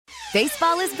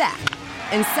Baseball is back,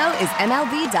 and so is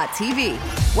MLB.tv.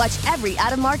 Watch every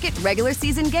out-of-market regular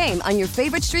season game on your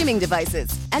favorite streaming devices,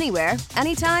 anywhere,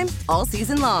 anytime, all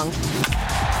season long.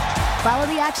 Follow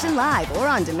the action live or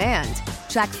on demand.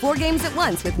 Track 4 games at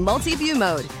once with multi-view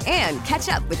mode and catch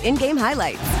up with in-game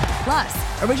highlights.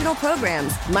 Plus, original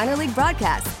programs, minor league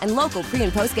broadcasts, and local pre-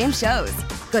 and post-game shows.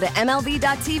 Go to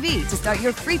MLB.tv to start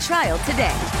your free trial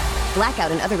today.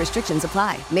 Blackout and other restrictions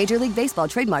apply. Major League Baseball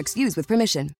trademarks used with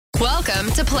permission. Welcome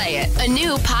to Play It, a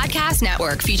new podcast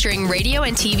network featuring radio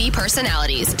and TV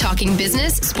personalities talking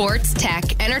business, sports,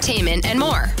 tech, entertainment, and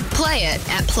more. Play it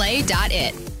at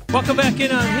play.it. Welcome back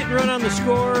in on Hit and Run on the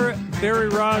Score. Barry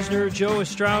Rosner, Joe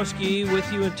Ostrowski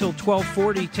with you until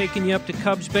 12:40, taking you up to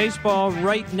Cubs baseball.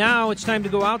 Right now, it's time to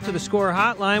go out to the Score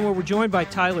hotline where we're joined by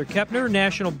Tyler Kepner,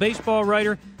 national baseball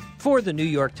writer for the New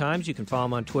York Times. You can follow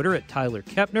him on Twitter at Tyler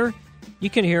Kepner. You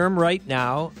can hear him right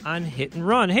now on Hit and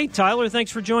Run. Hey, Tyler,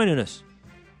 thanks for joining us.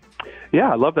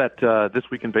 Yeah, I love that This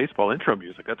Week in Baseball intro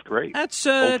music. That's great. That's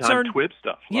old-time Twib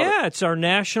stuff. Yeah, it's our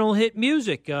national hit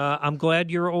music. I'm glad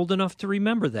you're old enough to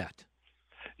remember that.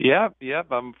 Yeah,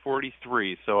 I'm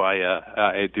 43, so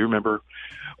I do remember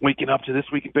waking up to This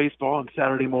Week in Baseball on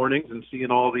Saturday mornings and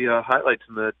seeing all the highlights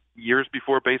in the years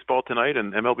before Baseball Tonight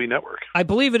and MLB Network. I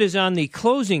believe it is on the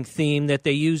closing theme that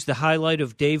they used the highlight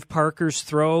of Dave Parker's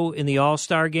throw in the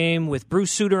All-Star game with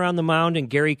Bruce Sutter on the mound and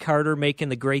Gary Carter making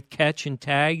the great catch and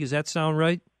tag. Does that sound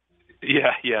right?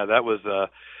 Yeah, that was an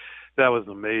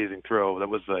amazing throw. That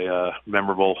was a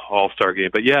memorable All-Star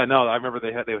game. But yeah, no, I remember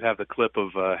they would have the clip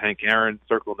of Hank Aaron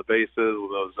circling the bases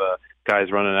with those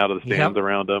guys running out of the stands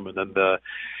around him, and then the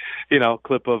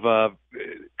clip of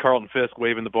Carlton Fisk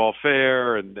waving the ball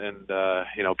fair, and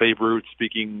Babe Ruth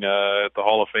speaking at the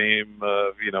Hall of Fame,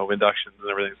 inductions and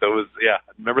everything. So it was, I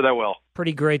remember that well.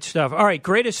 Pretty great stuff. All right,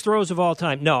 greatest throws of all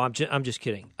time. No, I'm just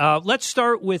kidding. Let's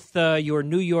start with your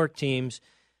New York teams.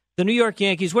 The New York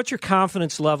Yankees, what's your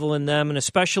confidence level in them, and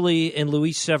especially in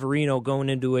Luis Severino going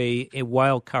into a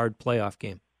wild card playoff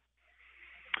game?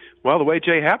 Well, the way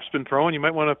Jay Happ's been throwing, you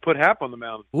might want to put Happ on the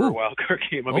mound for a wild card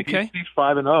game. I mean, okay. He's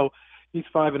 5-0. He's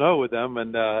 5-0 with them,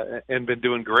 and been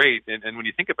doing great. And when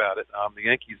you think about it, the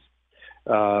Yankees,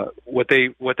 what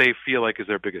they feel like is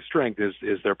their biggest strength is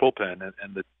their bullpen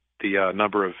and the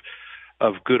number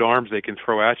of good arms they can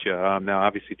throw at you. Now,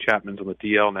 obviously, Chapman's on the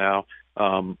DL now.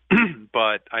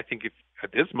 But I think if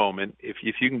at this moment, if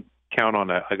you can count on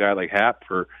a guy like Happ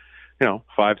for,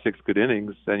 5-6 good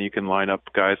innings, then you can line up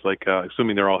guys like,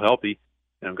 assuming they're all healthy,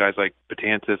 guys like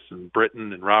Betances and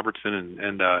Britton and Robertson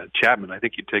and Chapman. I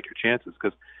think you'd take your chances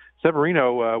because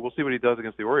Severino, we'll see what he does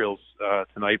against the Orioles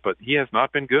tonight, but he has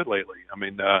not been good lately. I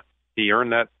mean, he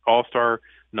earned that All-Star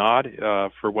nod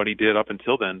for what he did up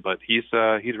until then, but he's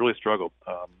really struggled,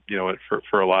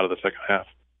 for a lot of the second half.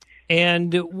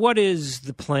 And what is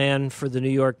the plan for the New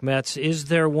York Mets? Is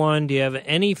there one? Do you have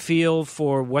any feel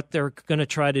for what they're going to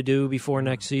try to do before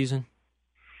next season?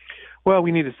 Well,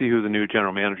 we need to see who the new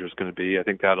general manager is going to be. I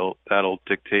think that'll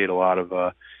dictate a lot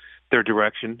of their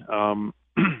direction. And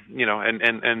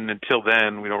until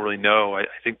then, we don't really know. I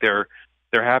think they're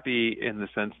happy in the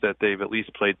sense that they've at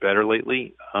least played better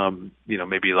lately.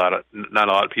 Maybe not a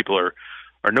lot of people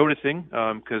are noticing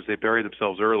because they buried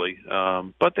themselves early,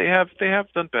 but they have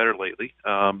done better lately.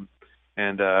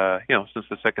 Since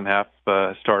the second half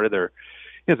started,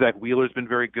 Zach Wheeler's been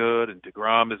very good, and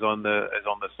DeGrom is on the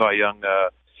Cy Young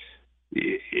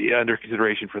under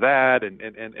consideration for that,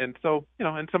 and so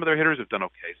and some of their hitters have done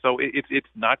okay. So it's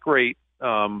not great,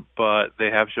 but they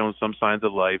have shown some signs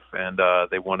of life, and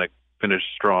they want to finish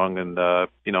strong and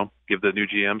give the new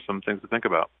GM some things to think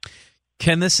about.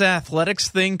 Can this athletics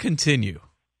thing continue?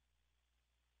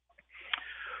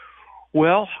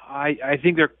 Well, I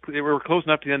think they were close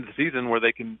enough to the end of the season where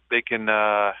they can finish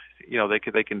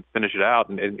it out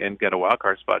and get a wild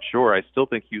card spot. Sure, I still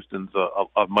think Houston's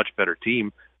a much better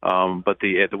team, but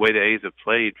the way the A's have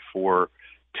played for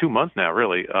 2 months now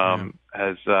really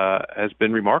has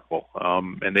been remarkable,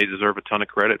 and they deserve a ton of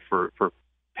credit for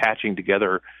patching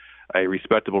together a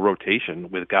respectable rotation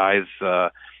with guys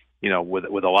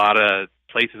with a lot of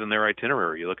places in their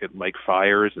itinerary. You look at Mike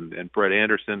Fiers and Brett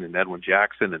Anderson and Edwin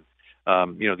Jackson, and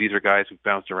these are guys who've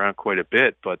bounced around quite a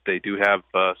bit, but they do have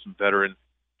some veteran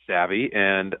savvy.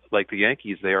 And like the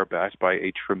Yankees, they are backed by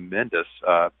a tremendous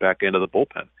back end of the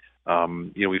bullpen.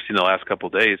 We've seen the last couple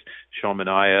of days, Sean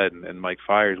Manaea and Mike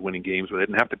Fiers winning games where they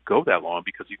didn't have to go that long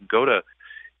because you can go to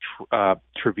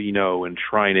Trevino and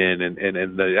Treinen and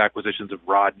the acquisitions of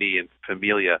Rodney and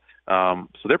Familia. So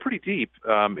they're pretty deep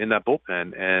in that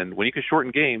bullpen. And when you can shorten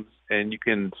games and you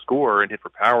can score and hit for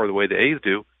power the way the A's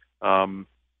do, I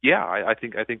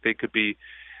think they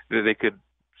could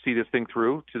see this thing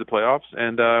through to the playoffs,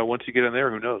 and once you get in there,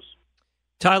 who knows?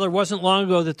 Tyler, wasn't long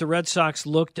ago that the Red Sox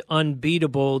looked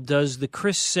unbeatable. Does the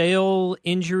Chris Sale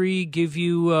injury give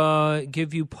you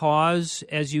pause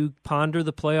as you ponder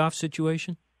the playoff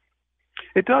situation?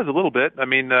 It does a little bit. I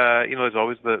mean, there's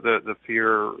always the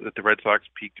fear that the Red Sox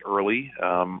peaked early.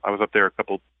 I was up there a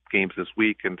couple games this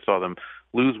week and saw them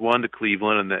lose one to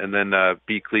Cleveland and then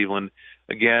beat Cleveland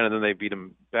again, and then they beat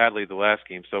them badly the last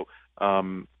game. So,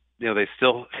 they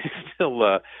still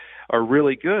are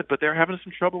really good, but they're having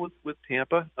some trouble with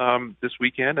Tampa this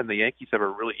weekend, and the Yankees have a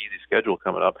really easy schedule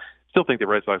coming up. Still think the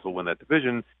Red Sox will win that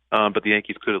division, but the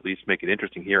Yankees could at least make it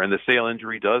interesting here. And the Sale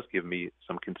injury does give me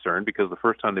some concern because the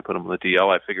first time they put him on the DL,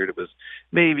 I figured it was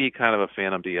maybe kind of a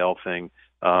phantom DL thing.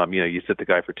 You sit the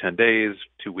guy for 10 days,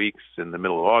 2 weeks in the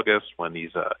middle of August when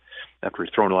he's after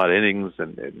he's thrown a lot of innings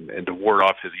and to ward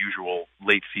off his usual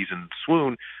late season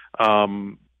swoon.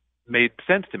 Made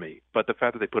sense to me, but the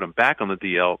fact that they put him back on the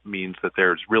DL means that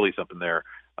there's really something there,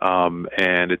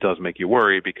 and it does make you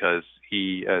worry because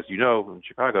he, as you know, in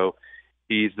Chicago,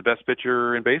 he's the best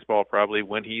pitcher in baseball probably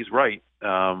when he's right,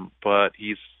 but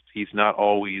he's not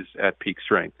always at peak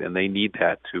strength, and they need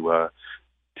that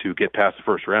to get past the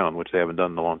first round, which they haven't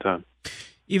done in a long time.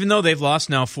 Even though they've lost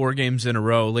now 4 games in a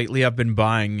row, lately I've been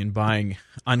buying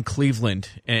on Cleveland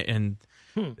and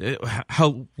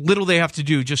how little they have to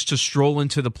do just to stroll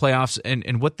into the playoffs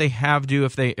and what they have to do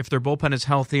if their bullpen is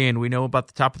healthy, and we know about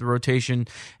the top of the rotation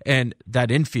and that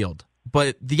infield.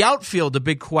 But the outfield, a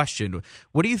big question.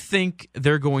 What do you think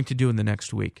they're going to do in the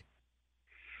next week?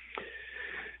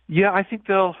 Yeah, I think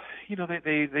they'll,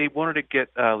 they wanted to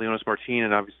get Leonys Martin,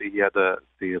 and obviously he had the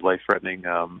life-threatening,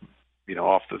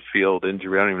 off the field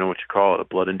injury. I don't even know what you call it, a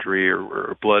blood injury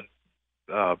or blood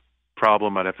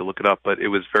problem. I'd have to look it up, but it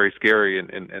was very scary,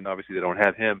 and obviously they don't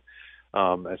have him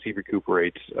as he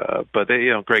recuperates. But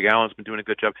Greg Allen's been doing a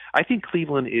good job. I think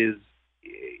Cleveland is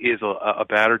a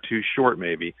bat or two short,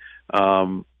 maybe,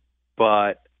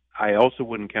 but I also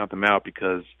wouldn't count them out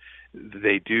because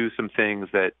they do some things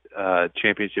that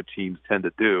championship teams tend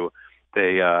to do.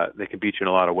 They can beat you in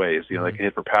a lot of ways. They can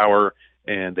hit for power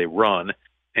and they run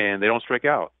and they don't strike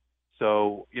out.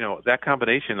 So, that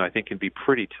combination, I think, can be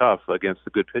pretty tough against the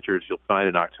good pitchers you'll find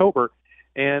in October.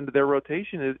 And their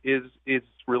rotation is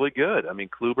really good. I mean,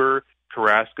 Kluber,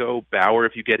 Carrasco, Bauer,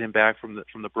 if you get him back from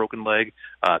the broken leg,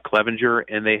 Clevenger,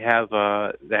 and they have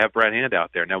Brad Hand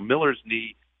out there. Now, Miller's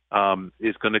knee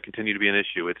is going to continue to be an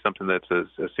issue. It's something that's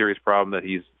a serious problem that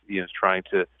he's trying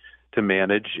to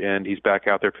manage, and he's back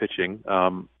out there pitching.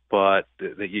 But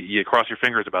you cross your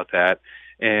fingers about that.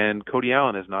 And Cody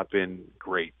Allen has not been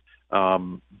great.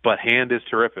 But Hand is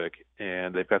terrific,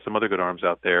 and they've got some other good arms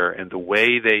out there. And the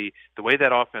way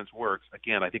that offense works,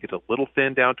 again, I think it's a little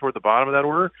thin down toward the bottom of that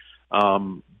order.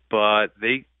 But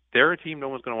they're a team no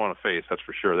one's going to want to face. That's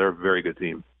for sure. They're a very good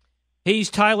team. He's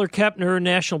Tyler Kepner,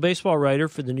 national baseball writer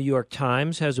for the New York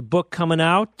Times, has a book coming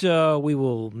out. We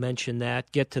will mention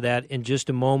that, get to that in just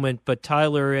a moment. But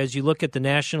Tyler, as you look at the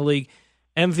National League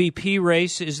MVP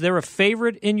race, is there a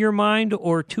favorite in your mind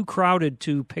or too crowded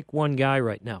to pick one guy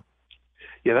right now?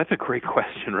 Yeah, that's a great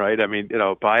question, right? I mean,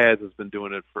 Baez has been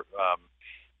doing it for,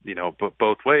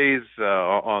 both ways,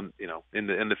 in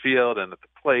the field and at the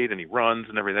plate, and he runs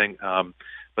and everything.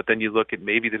 But then you look at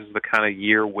maybe this is the kind of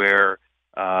year where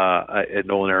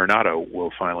Nolan Arenado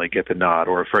will finally get the nod,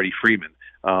 or Freddie Freeman,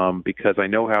 because I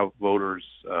know how voters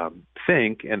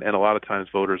think, and a lot of times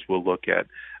voters will look at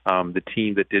the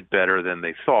team that did better than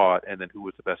they thought, and then who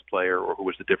was the best player or who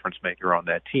was the difference maker on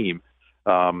that team.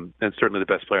 And certainly the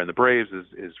best player in the Braves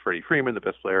is Freddie Freeman. The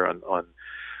best player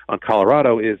on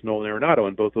Colorado is Nolan Arenado,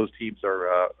 and both those teams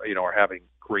are having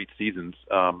great seasons.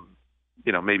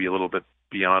 Maybe a little bit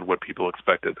beyond what people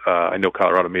expected. I know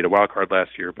Colorado made a wild card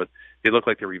last year, but they looked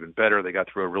like they were even better. They got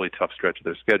through a really tough stretch of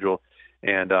their schedule,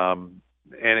 and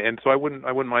so I wouldn't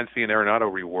mind seeing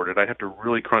Arenado rewarded. I'd have to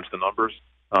really crunch the numbers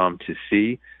to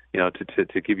see,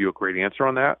 to give you a great answer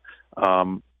on that.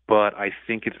 But I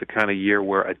think it's the kind of year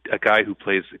where a guy who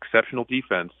plays exceptional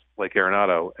defense like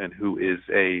Arenado and who is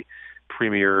a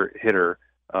premier hitter,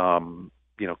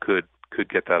 could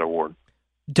get that award.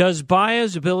 Does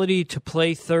Baez's ability to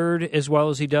play third as well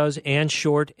as he does, and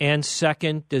short and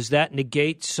second, does that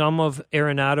negate some of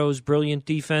Arenado's brilliant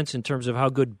defense in terms of how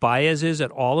good Baez is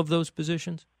at all of those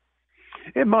positions?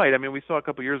 It might. I mean, we saw a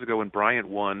couple years ago when Bryant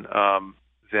won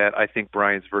that I think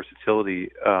Bryant's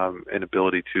versatility and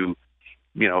ability to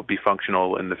be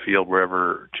functional in the field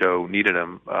wherever Joe needed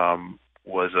him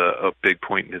was a big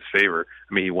point in his favor.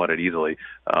 I mean, he won it easily,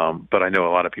 but I know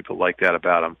a lot of people like that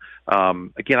about him.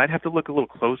 Again, I'd have to look a little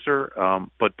closer,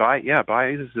 but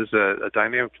Baez is a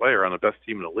dynamic player on the best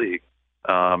team in the league.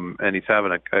 and he's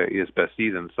having his best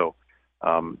season. So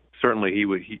certainly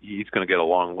he's going to get a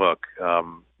long look.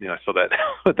 I saw that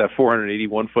that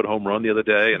 481-foot home run the other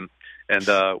day, and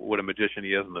what a magician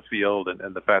he is in the field,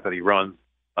 and the fact that he runs,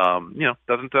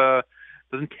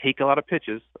 doesn't take a lot of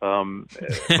pitches,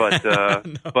 but No.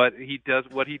 but he does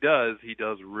what he does. He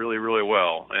does really, really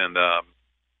well, and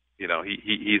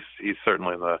he's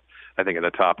certainly I think at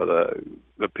the top of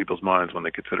the people's minds when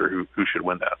they consider who should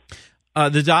win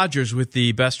that. The Dodgers, with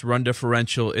the best run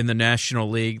differential in the National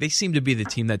League, they seem to be the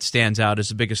team that stands out as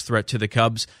the biggest threat to the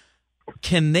Cubs.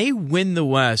 Can they win the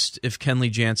West if Kenley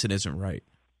Jansen isn't right?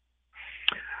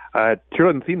 It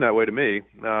sure doesn't seem that way to me.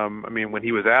 When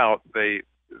he was out, they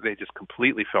just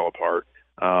completely fell apart.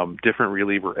 Different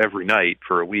reliever every night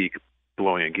for a week,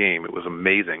 blowing a game. It was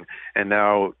amazing. And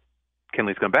now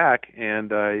Kenley's come back,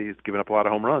 and he's given up a lot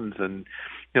of home runs. And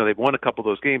they've won a couple of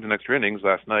those games in extra innings.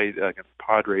 Last night against the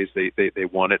Padres, they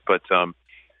won it, but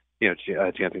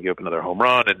Jansen gave up another home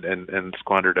run and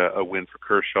squandered a win for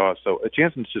Kershaw. So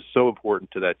Jansen's just so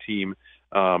important to that team,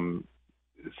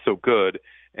 so good.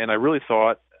 And I really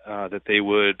thought that they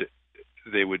would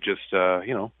just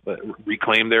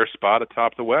reclaim their spot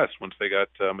atop the West once they got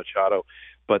Machado,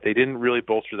 but they didn't really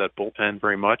bolster that bullpen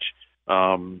very much.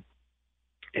 And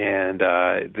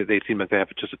they seem like they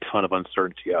have just a ton of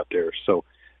uncertainty out there. So,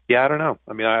 I don't know.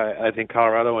 I think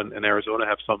Colorado and Arizona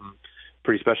have something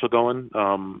pretty special going.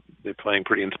 They're playing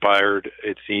pretty inspired,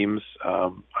 it seems.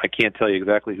 I can't tell you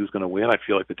exactly who's going to win. I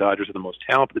feel like the Dodgers are the most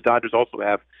talented. The Dodgers also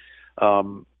have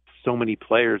so many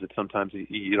players that sometimes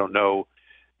you don't know,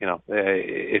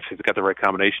 if they've got the right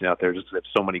combination out there, just because they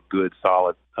have so many good,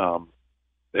 solid,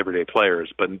 everyday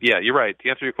players. But yeah, you're right. To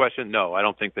answer your question, no, I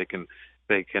don't think they can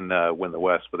win the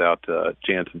West without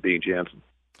Jansen being Jansen.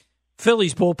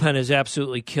 Philly's bullpen is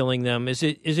absolutely killing them. Is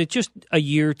it just a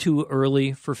year too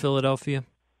early for Philadelphia?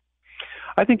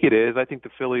 I think it is. I think the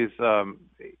Phillies.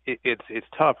 It's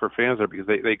tough for fans there because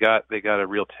they got a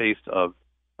real taste of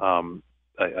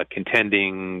a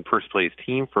contending first place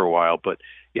team for a while, but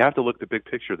you have to look at the big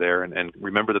picture there and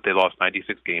remember that they lost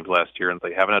 96 games last year and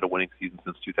they haven't had a winning season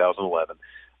since 2011.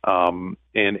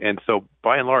 And so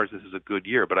by and large, this is a good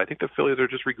year, but I think the Phillies are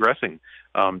just regressing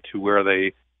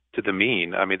to the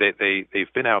mean.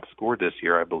 They've been outscored this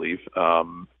year, I believe.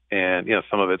 And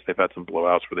some of it they've had some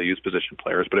blowouts where they use position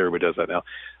players, but everybody does that now.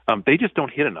 They just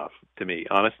don't hit enough to me,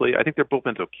 honestly. I think their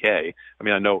bullpen's okay.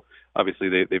 I know obviously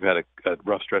they've had a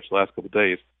rough stretch the last couple of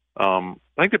days. I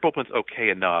think their bullpen's okay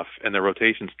enough, and their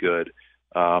rotation's good.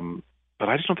 But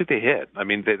I just don't think they hit.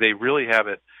 They really have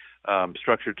it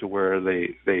structured to where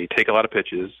they take a lot of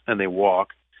pitches and they walk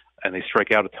and they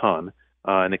strike out a ton,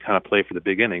 and they kind of play for the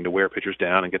big inning to wear pitchers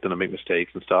down and get them to make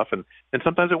mistakes and stuff. And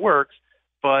sometimes it works.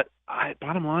 But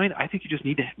bottom line, I think you just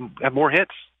need to have more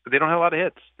hits. They don't have a lot of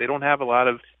hits. They don't have a lot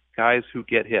of guys who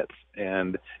get hits.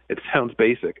 And it sounds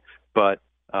basic, but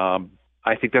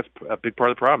I think that's a big part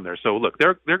of the problem there. So, look,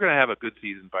 they're going to have a good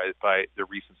season by their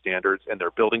recent standards, and they're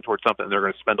building towards something. They're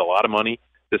going to spend a lot of money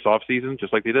this offseason,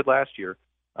 just like they did last year.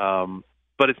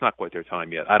 But it's not quite their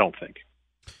time yet, I don't think.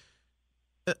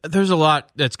 There's a lot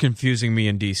that's confusing me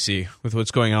in D.C. with what's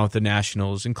going on with the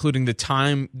Nationals, including the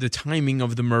timing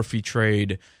of the Murphy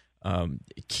trade,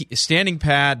 standing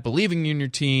pat, believing in your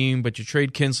team, but you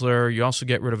trade Kinsler. You also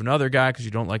get rid of another guy because you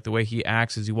don't like the way he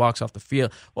acts as he walks off the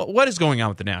field. What is going on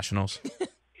with the Nationals?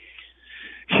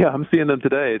 Yeah, I'm seeing them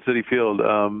today at Citi Field,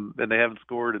 and they haven't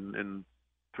scored in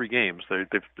 3 games. They've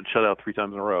been shut out 3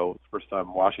 times in a row. It's the first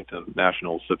time Washington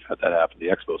Nationals have had that happen. The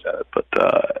Expos had it. But,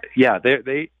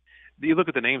 you look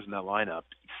at the names in that lineup,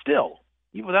 still,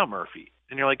 even without Murphy,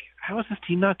 and you're like, how is this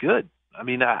team not good? I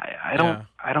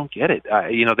don't get it.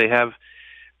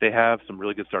 They have some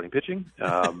really good starting pitching.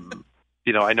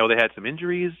 I know they had some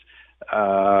injuries,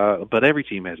 but every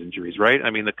team has injuries, right?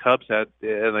 The Cubs and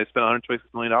they spent $126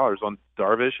 million on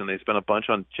Darvish, and they spent a bunch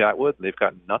on Chatwood, and they've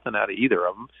got nothing out of either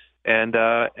of them. And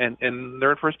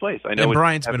they're in first place. I know. And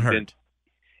Bryant's been hurt.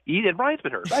 And Bryant's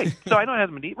been hurt, right? So I know it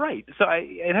hasn't been right. So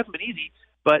it hasn't been easy.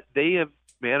 But they have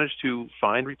managed to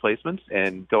find replacements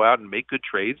and go out and make good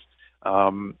trades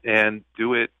and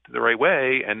do it the right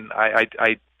way. And I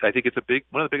think it's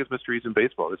one of the biggest mysteries in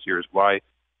baseball this year is why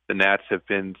the Nats have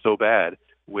been so bad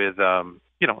with a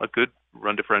good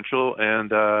run differential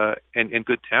and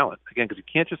good talent. Again, because you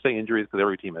can't just say injuries because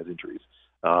every team has injuries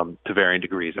to varying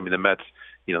degrees. The Mets,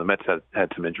 the Mets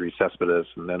had some injuries, Cespedes,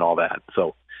 and then all that.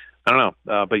 So I don't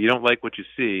know, but you don't like what you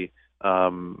see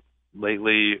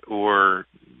lately or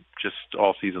just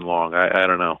all season long. I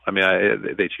don't know.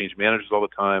 They change managers all the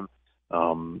time.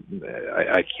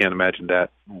 I can't imagine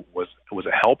that was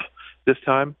a help this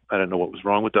time. I don't know what was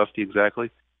wrong with Dusty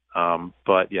exactly.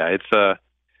 But yeah, it's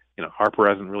Harper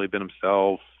hasn't really been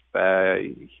himself.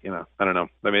 I don't know.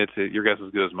 I mean, your guess is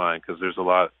as good as mine because there's a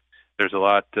lot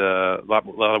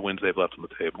of wins they've left on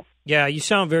the table. Yeah, you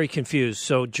sound very confused.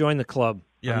 So join the club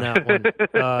on that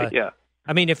one. Yeah.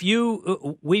 I mean,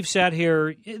 we've sat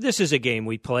here. This is a game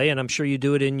we play, and I'm sure you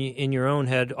do it in your own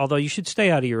head. Although you should stay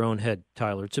out of your own head,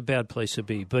 Tyler. It's a bad place to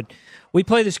be. But we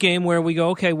play this game where we go,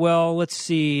 okay, well, let's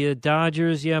see,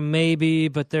 Dodgers, yeah, maybe,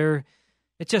 but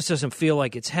it just doesn't feel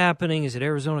like it's happening. Is it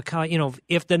Arizona?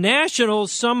 If the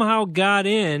Nationals somehow got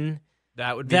in,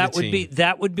 that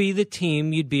would be the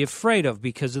team you'd be afraid of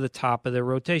because of the top of their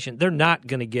rotation. They're not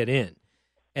going to get in,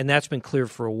 and that's been clear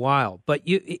for a while. But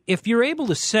if you're able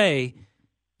to say,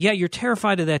 yeah, you're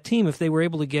terrified of that team. If they were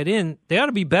able to get in, they ought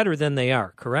to be better than they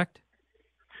are, correct?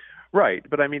 Right.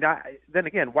 But, I mean, then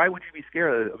again, why would you be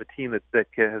scared of a team that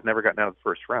has never gotten out of the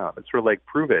first round? It's sort of like,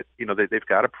 prove it. They've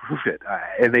got to prove it.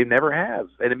 And they never have.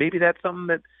 And maybe that's something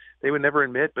that they would never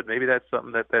admit, but maybe that's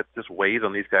something that just weighs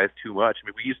on these guys too much. I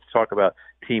mean, we used to talk about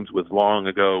teams with long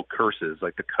ago curses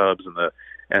like the Cubs and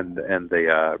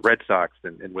the Red Sox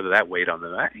and whether that weighed on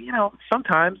them.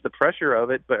 Sometimes the pressure of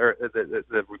it, or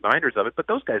the reminders of it, but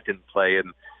those guys didn't play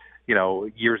in,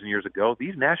 years and years ago.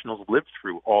 These Nationals lived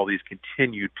through all these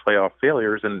continued playoff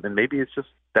failures, and maybe it's just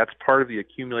that's part of the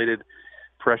accumulated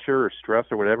pressure or stress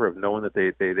or whatever of knowing that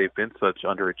they've been such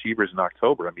underachievers in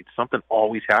October. I mean, something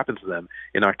always happens to them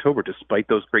in October despite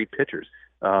those great pitchers.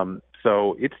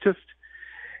 So it's just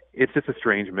a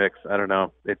strange mix. I don't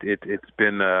know. It's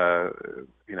been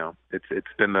it's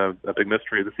been a big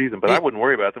mystery of the season, but I wouldn't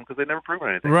worry about them because they've never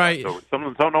proven anything. Right. So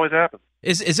something always happens.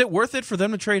 Is it worth it for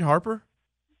them to trade Harper?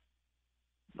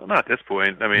 Well, not at this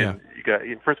point. I mean,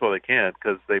 first of all, they can't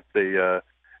because they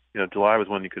July was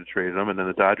when you could have traded him, and then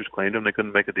the Dodgers claimed him. They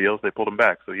couldn't make a deal, so they pulled him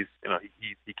back. So he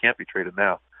can't be traded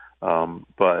now.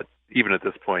 But even at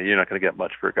this point, you're not going to get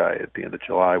much for a guy at the end of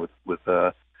July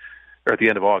or at the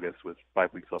end of August with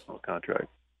 5 weeks left on his contract.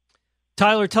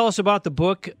 Tyler, tell us about the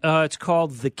book. It's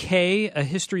called The K, A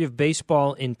History of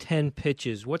Baseball in 10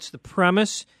 Pitches. What's the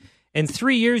premise? In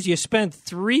 3 years, you spent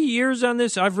 3 years on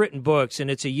this? I've written books, and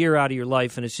it's a year out of your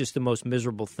life, and it's just the most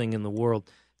miserable thing in the world.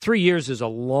 3 years is a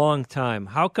long time.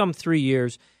 How come 3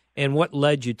 years, and what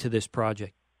led you to this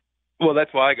project? Well,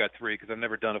 that's why I got 3, because I've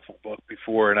never done a full book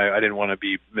before, and I didn't want to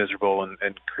be miserable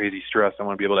and crazy stressed. I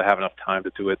want to be able to have enough time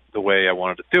to do it the way I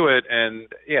wanted to do it. And,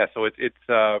 yeah, so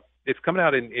it's coming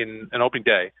out in an opening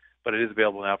day, but it is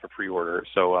available now for pre-order.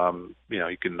 So,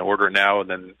 you can order it now and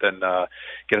then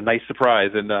get a nice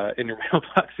surprise in your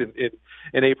mailbox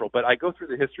in April. But I go through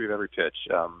the history of every pitch,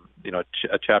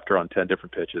 a chapter on 10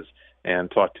 different pitches,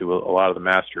 and talk to a lot of the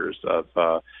masters of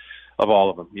all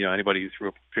of them. Anybody who threw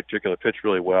a particular pitch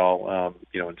really well,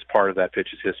 it's part of that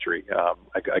pitch's history.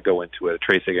 I go into it,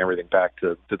 tracing everything back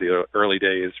to the early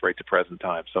days right to present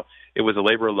time. So it was a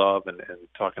labor of love and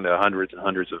talking to hundreds and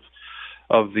hundreds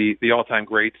of the all-time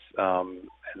greats, and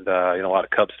a lot of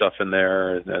Cubs stuff in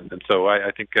there, and so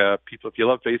I think people, if you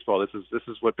love baseball, this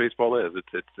is what baseball is.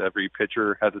 It's every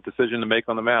pitcher has a decision to make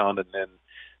on the mound, and then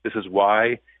this is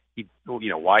why he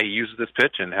uses this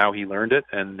pitch and how he learned it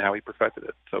and how he perfected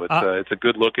it. So it's a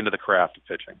good look into the craft of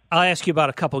pitching. I'll ask you about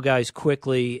a couple guys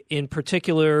quickly. In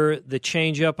particular, the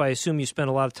changeup. I assume you spent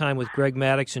a lot of time with Greg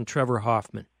Maddux and Trevor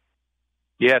Hoffman.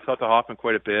 Yeah, I talked to Hoffman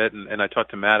quite a bit, and I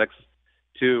talked to Maddux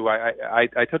too. I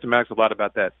talked to Maddux a lot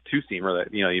about that two-seamer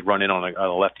that he'd run in on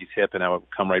a lefty's hip and that would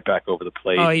come right back over the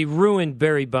plate. Oh, he ruined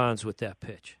Barry Bonds with that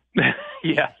pitch.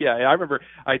 Yeah. I remember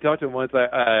I talked to him once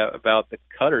about the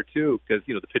cutter too, because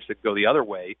the pitch that could go the other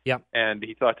way. Yeah. And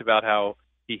he talked about how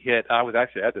he hit. I was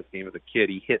actually at this game as a kid.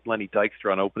 He hit Lenny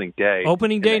Dykstra on opening day.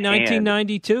 Opening day,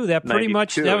 1992. That was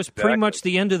exactly. pretty much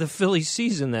the end of the Phillies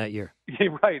season that year. Yeah,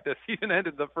 right. The season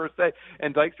ended the first day,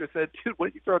 and Dykstra said, "Dude, what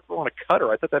did you throw on a cutter?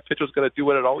 I thought that pitch was going to do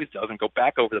what it always does and go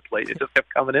back over the plate. It just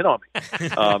kept coming in on me."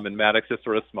 And Maddux just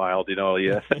sort of smiled. He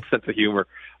has that sense of humor.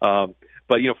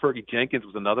 But Fergie Jenkins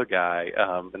was another guy,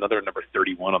 another number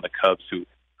 31 on the Cubs who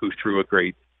threw a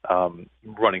great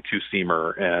running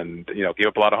two-seamer and gave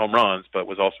up a lot of home runs, but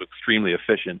was also extremely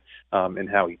efficient in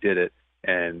how he did it.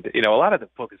 And a lot of the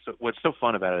book is what's so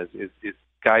fun about it is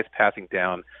guys passing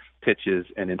down pitches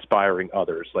and inspiring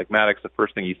others. Like Maddux, the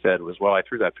first thing he said was, "Well, I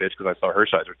threw that pitch because I saw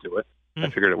Hershiser do it. I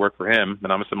figured it worked for him,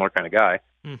 and I'm a similar kind of guy."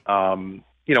 And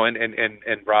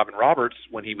Robin Roberts,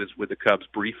 when he was with the Cubs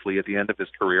briefly at the end of his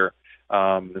career,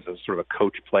 as a sort of a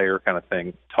coach-player kind of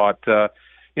thing, told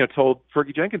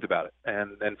Fergie Jenkins about it,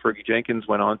 and Fergie Jenkins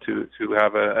went on to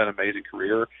have an amazing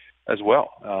career as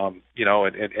well. And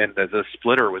the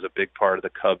splitter was a big part of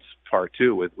the Cubs part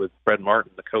too, with Fred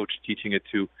Martin, the coach, teaching it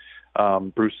to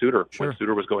Bruce Sutter. Sure. When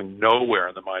Sutter was going nowhere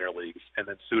in the minor leagues, and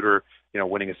then Sutter,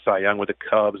 winning a Cy Young with the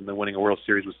Cubs, and then winning a World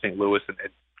Series with St. Louis, and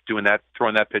doing that,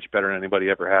 throwing that pitch better than anybody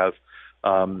ever has.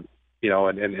 And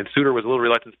Sutter was a little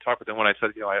reluctant to talk with him when I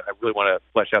said, I really want to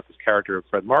flesh out this character of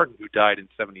Fred Martin, who died in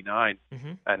 '79,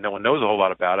 and no one knows a whole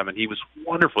lot about him. And he was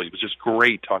wonderful. He was just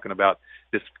great talking about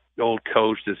this old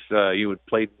coach, you had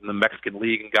played in the Mexican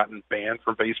League and gotten banned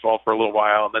from baseball for a little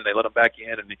while, and then they let him back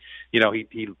in, and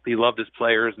he loved his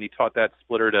players, and he taught that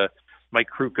splitter to Mike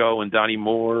Krukow and Donnie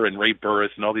Moore and Ray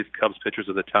Burris and all these Cubs pitchers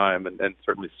of the time, and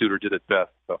certainly Sutter did it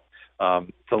best. So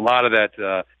it's a lot of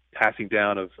that passing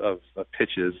down of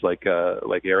pitches like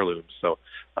heirlooms. So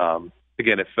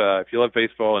again, if you love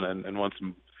baseball and want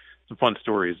some fun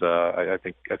stories, I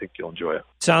think you'll enjoy it.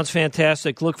 Sounds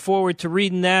fantastic. Look forward to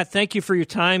reading that. Thank you for your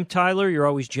time, Tyler. You're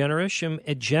always generous,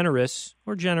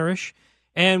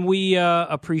 and we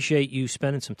appreciate you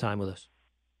spending some time with us.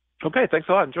 Okay, thanks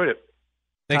a lot. Enjoyed it.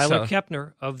 Thanks, Tyler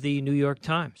Kepner of the New York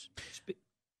Times.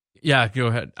 Yeah, go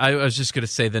ahead. I was just going to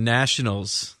say the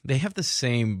Nationals, they have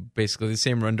basically the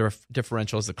same run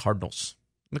differential as the Cardinals.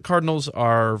 The Cardinals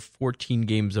are 14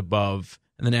 games above,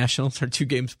 and the Nationals are 2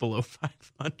 games below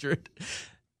 500.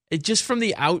 It just from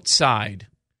the outside,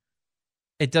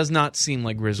 it does not seem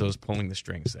like Rizzo's pulling the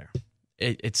strings there.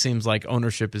 It seems like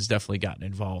ownership has definitely gotten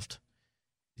involved.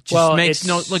 It just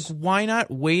makes why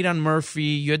not wait on Murphy?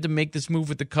 You had to make this move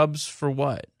with the Cubs for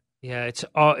what? Yeah,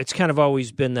 it's kind of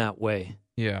always been that way.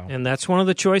 Yeah. And that's one of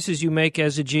the choices you make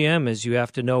as a GM is you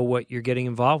have to know what you're getting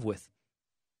involved with.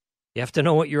 You have to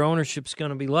know what your ownership's going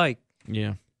to be like.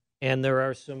 Yeah. And there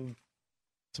are some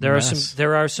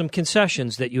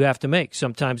concessions that you have to make.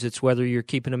 Sometimes it's whether you're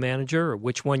keeping a manager or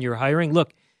which one you're hiring.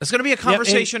 Look, it's going to be a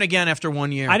conversation again after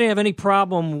 1 year. I didn't have any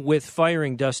problem with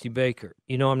firing Dusty Baker.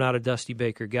 I'm not a Dusty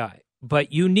Baker guy.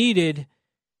 But you needed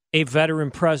a veteran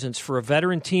presence for a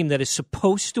veteran team that is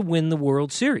supposed to win the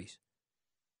World Series.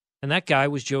 And that guy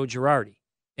was Joe Girardi,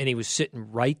 and he was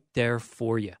sitting right there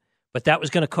for you. But that was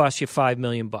going to cost you $5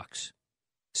 million.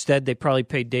 Instead, they probably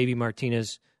paid Davey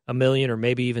Martinez $1 million or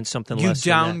maybe even something less.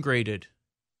 You downgraded.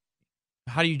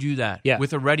 How do you do that? Yeah.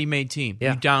 With a ready-made team,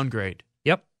 you downgrade.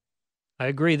 Yep, I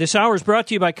agree. This hour is brought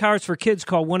to you by Cars for Kids.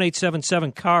 Call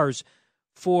 1-877-CARS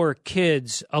for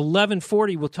Kids.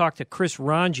 11:40, we'll talk to Chris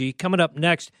Ranji. Coming up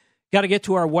next, got to get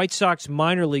to our White Sox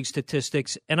minor league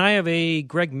statistics, and I have a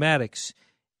Greg Maddux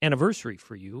anniversary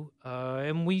for you,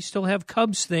 and we still have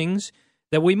Cubs things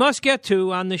that we must get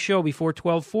to on the show before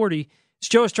 12:40. It's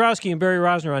Joe Ostrowski and Barry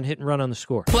Rosner on Hit and Run on the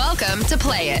Score. Welcome to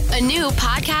Play It, a new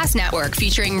podcast network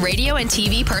featuring radio and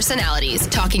TV personalities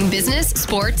talking business,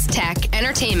 sports, tech,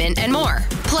 entertainment, and more.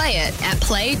 Play it at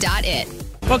play.it.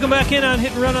 Welcome back in on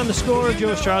Hit and Run on the Score.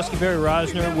 Joe Ostrowski, Barry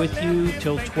Rosner with you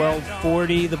till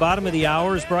 12:40. The bottom of the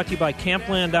hour is brought to you by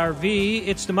Campland RV.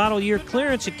 It's the model year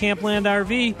clearance at Campland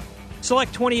RV.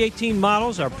 Select 2018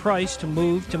 models are priced to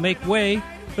move to make way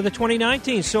for the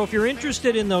 2019s. So if you're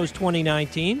interested in those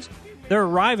 2019s, they're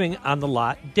arriving on the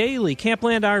lot daily.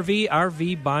 Campland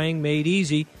RV buying made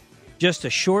easy. Just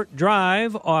a short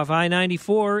drive off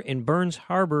I-94 in Burns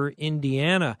Harbor,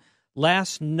 Indiana.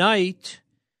 Last night,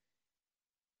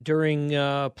 during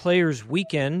Players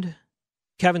Weekend,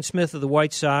 Kevin Smith of the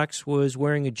White Sox was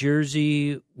wearing a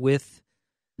jersey with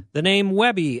the name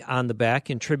Webby on the back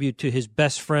in tribute to his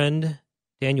best friend,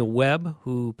 Daniel Webb,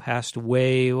 who passed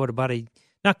away,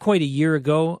 not quite a year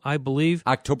ago, I believe.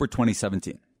 October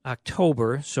 2017.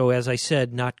 October. So as I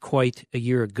said, not quite a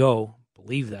year ago. I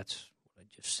believe that's what I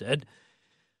just said.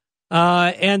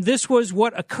 And this was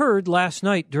what occurred last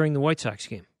night during the White Sox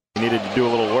game. He needed to do a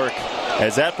little work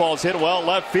as that ball's hit well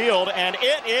left field, and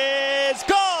it is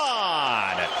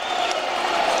gone!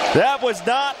 That was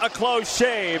not a close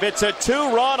shave. It's a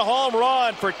 2-run home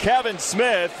run for Kevin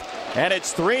Smith, and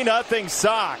it's 3-0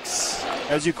 Sox.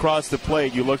 As you crossed the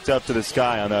plate, you looked up to the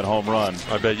sky on that home run.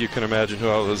 I bet you can imagine who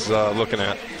I was looking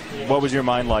at. What was your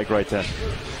mind like right then?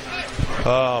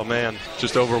 Oh, man,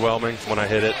 just overwhelming when I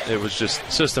hit it. It was just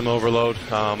system overload.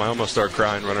 I almost started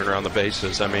crying running around the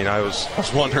bases. I mean, I was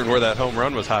wondering where that home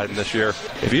run was hiding this year.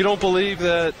 If you don't believe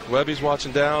that Webby's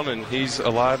watching down and he's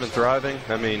alive and thriving,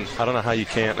 I mean, I don't know how you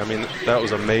can't. I mean, that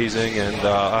was amazing, and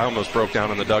I almost broke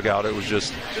down in the dugout. It was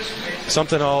just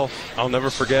something I'll never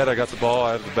forget. I got the ball,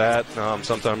 I have the bat,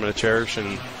 something I'm going to cherish,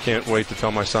 and can't wait to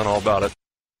tell my son all about it.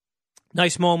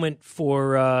 Nice moment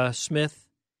for Smith.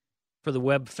 For the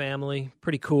Webb family.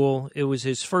 Pretty cool. It was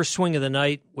his first swing of the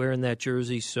night wearing that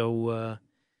jersey, so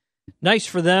nice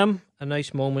for them. A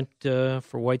nice moment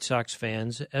for White Sox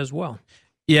fans as well.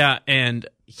 Yeah, and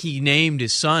he named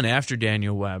his son after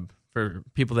Daniel Webb, for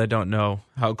people that don't know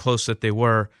how close that they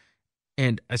were.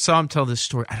 And I saw him tell this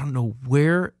story. I don't know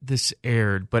where this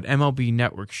aired, but MLB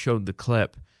Network showed the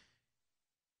clip.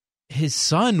 His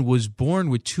son was born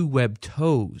with 2 webbed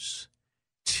toes.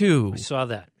 2. I saw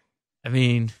that. I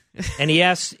mean, and he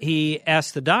asked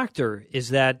the doctor, "Is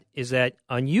that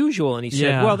unusual?" And he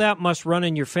said, "Well, that must run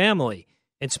in your family."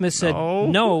 And Smith said,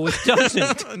 "No, it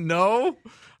doesn't." No,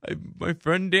 my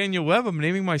friend Daniel Webb, I'm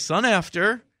naming my son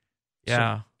after.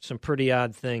 Yeah, some pretty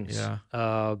odd things.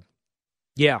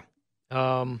 Yeah,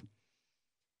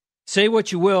 say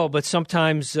what you will, but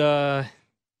sometimes it's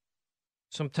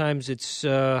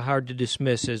hard to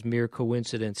dismiss as mere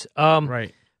coincidence.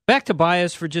 Right. Back to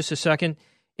Baez for just a second.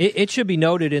 It should be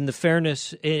noted in the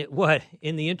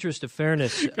interest of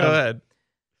fairness. Go ahead.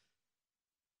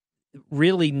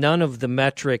 Really, none of the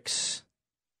metrics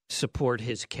support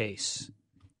his case,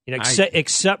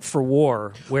 except for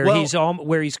WAR, where he has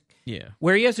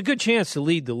a good chance to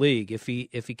lead the league if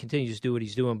he continues to do what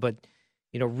he's doing. But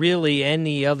really,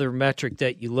 any other metric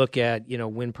that you look at,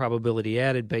 win probability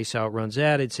added, base out runs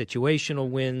added,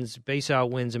 situational wins, base out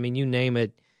wins. I mean, you name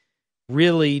it.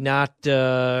 Really not.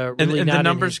 And the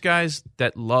numbers guys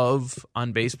that love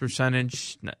on base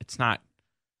percentage, it's not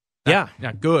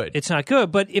good. It's not good.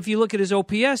 But if you look at his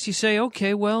OPS, you say,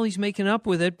 okay, well, he's making up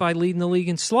with it by leading the league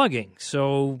in slugging.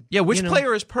 So which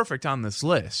player is perfect on this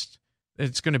list?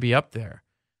 It's going to be up there.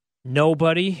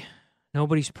 Nobody's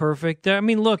perfect. I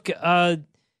mean, look, I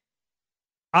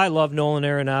love Nolan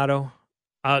Arenado.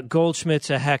 Goldschmidt's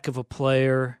a heck of a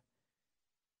player.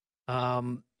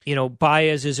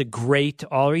 Baez is a great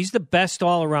he's the best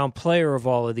all-around player of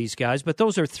all of these guys, but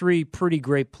those are 3 pretty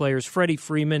great players. Freddie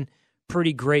Freeman,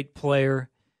 pretty great player.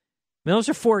 I mean, those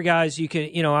are 4 guys you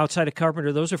can, outside of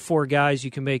Carpenter, those are 4 guys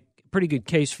you can make a pretty good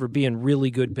case for being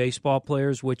really good baseball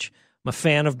players, which I'm a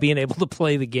fan of being able to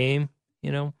play the game,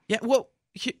 Yeah, well,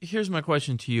 here's my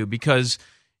question to you, because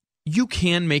you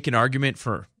can make an argument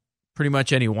for pretty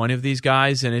much any one of these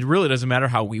guys, and it really doesn't matter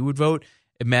how we would vote.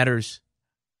 It matters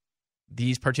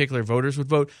these particular voters would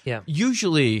vote. Yeah.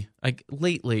 Usually, like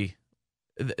lately,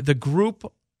 the group,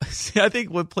 I think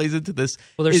what plays into this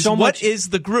is what is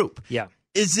the group? Yeah.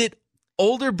 Is it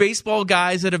older baseball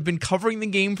guys that have been covering the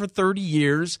game for 30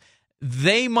 years?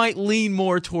 They might lean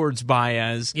more towards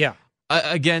Baez. Yeah.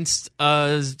 Against,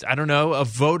 a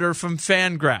voter from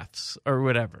Fangraphs or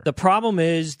whatever. The problem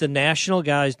is the national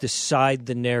guys decide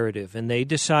the narrative, and they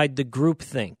decide the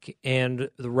groupthink. And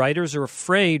the writers are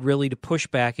afraid, really, to push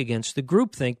back against the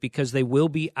groupthink because they will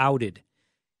be outed,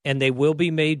 and they will be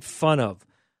made fun of.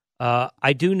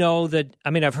 I do know that,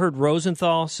 I've heard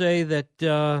Rosenthal say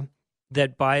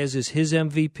that Baez is his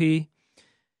MVP.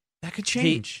 That could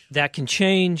change. That can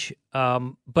change.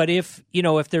 But if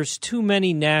there's too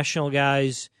many national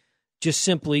guys just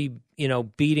simply,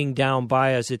 beating down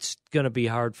Baez, it's going to be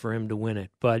hard for him to win it.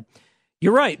 But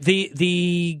you're right.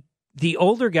 The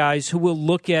older guys who will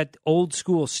look at old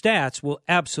school stats will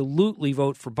absolutely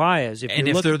vote for Baez.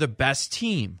 If they're the best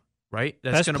team, right?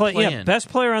 That's going to play in. Best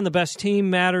player on the best team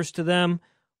matters to them.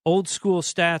 Old school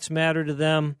stats matter to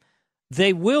them.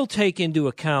 They will take into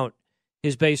account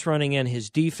his base running and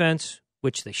his defense,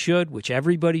 which they should, which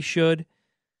everybody should.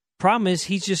 Problem is,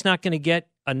 he's just not going to get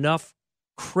enough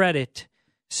credit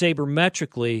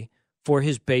sabermetrically for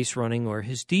his base running or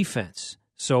his defense.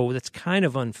 So that's kind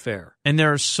of unfair. And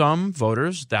there are some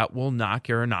voters that will knock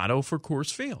Arenado for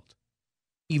Coors Field,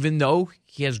 even though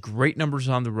he has great numbers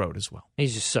on the road as well.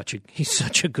 He's just such a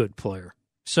good player.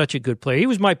 Such a good player. He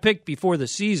was my pick before the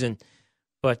season,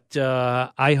 but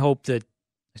I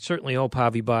certainly hope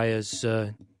Javi Baez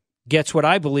gets what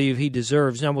I believe he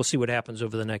deserves. Now we'll see what happens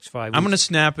over the next 5 weeks. I'm going to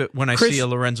snap it when I see a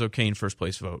Lorenzo Cain first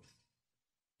place vote.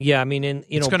 Yeah,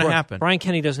 it's going to happen. Brian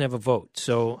Kenny doesn't have a vote,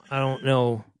 so I don't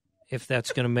know if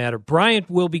that's going to matter. Bryant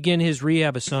will begin his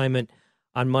rehab assignment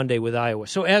on Monday with Iowa.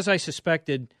 So as I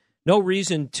suspected, no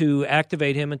reason to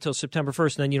activate him until September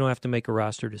 1st, and then you don't have to make a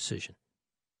roster decision.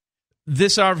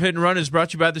 This hour of Hit and Run is brought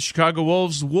to you by the Chicago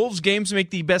Wolves. Wolves games make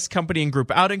the best company and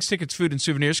group outings. Tickets, food, and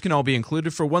souvenirs can all be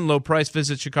included for one low price.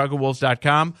 Visit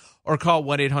ChicagoWolves.com or call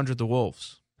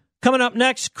 1-800-THE-WOLVES. Coming up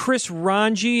next, Chris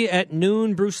Ranji at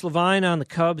noon. Bruce Levine on the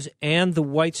Cubs and the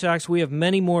White Sox. We have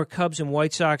many more Cubs and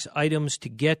White Sox items to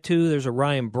get to. There's a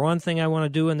Ryan Braun thing I want to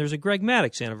do, and there's a Greg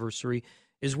Maddux anniversary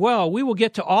as well. We will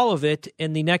get to all of it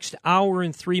in the next hour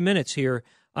and 3 minutes here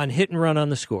on Hit and Run on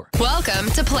the Score. Welcome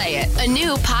to Play It, a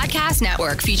new podcast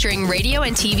network featuring radio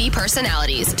and TV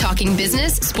personalities talking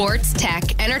business, sports,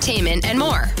 tech, entertainment, and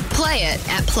more. Play it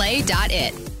at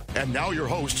play.it. And now your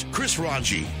host, Chris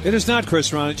Ranji. It is not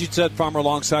Chris Ranji. It's Ed Farmer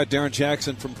alongside Darren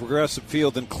Jackson from Progressive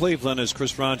Field in Cleveland as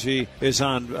Chris Ranji is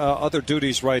on other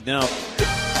duties right now.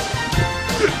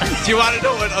 Do you want to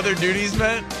know what other duties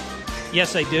meant?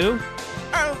 Yes, I do.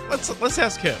 Let's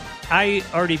ask him. I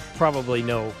already probably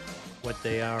know what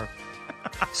they are.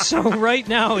 So right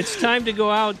now, it's time to go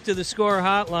out to the Score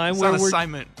Hotline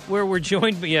where we're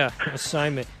joined by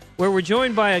assignment. Where we're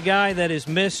joined by a guy that is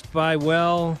missed by,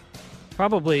 well,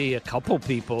 probably a couple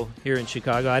people here in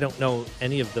Chicago. I don't know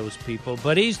any of those people,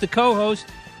 but he's the co-host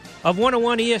of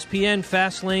 101 ESPN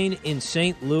Fast Lane in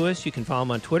St. Louis. You can follow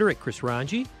him on Twitter at Chris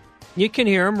Ranji. You can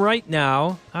hear him right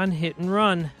now on Hit and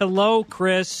Run. Hello,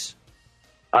 Chris.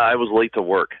 I was late to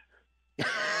work.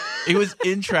 It was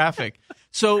in traffic.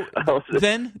 So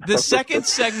then the second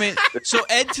segment. So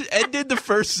Ed did the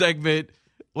first segment.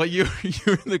 Well, you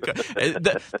were in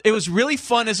the. It was really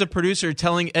fun as a producer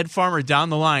telling Ed Farmer down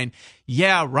the line,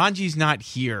 "Yeah, Ranji's not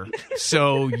here,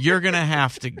 so you're gonna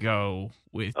have to go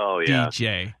with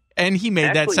DJ." And he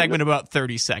made that segment about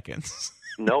 30 seconds.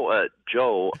 No,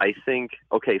 Joe, I think,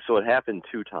 okay, so it happened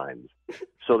 2 times.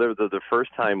 So the first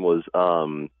time was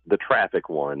the traffic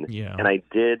one, and I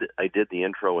did the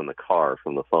intro in the car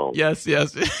from the phone. Yes.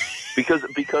 because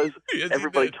yes,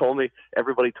 everybody told me,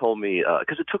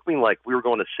 because it took me we were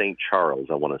going to St. Charles,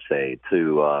 I want to say,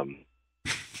 to,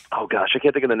 oh gosh, I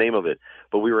can't think of the name of it,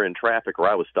 but we were in traffic, or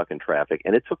I was stuck in traffic,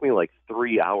 and it took me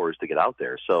 3 hours to get out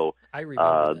there. So I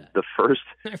remember that.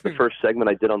 the first segment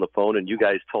I did on the phone, and you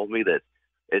guys told me that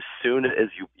as soon as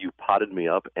you potted me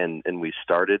up and we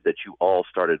started, that you all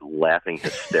started laughing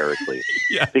hysterically.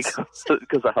 Yes.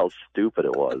 because of how stupid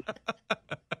it was.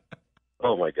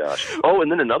 Oh, my gosh. Oh,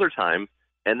 and then another time,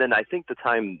 and then I think the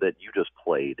time that you just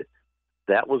played,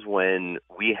 that was when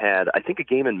we had, I think, a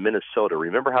game in Minnesota.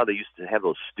 Remember how they used to have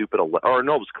those stupid, it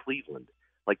was Cleveland,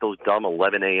 those dumb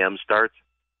 11 a.m. starts?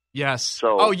 Yes.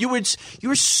 So, you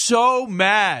were so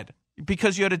mad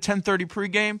because you had a 10:30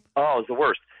 pregame? Oh, it was the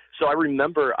worst. So I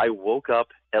remember I woke up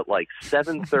at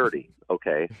 7:30,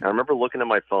 okay? I remember looking at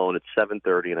my phone at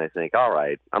 7:30, and I think, all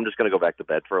right, I'm just going to go back to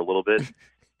bed for a little bit.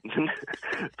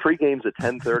 Pre-game's at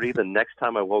 10:30. The next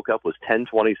time I woke up was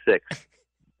 10:26.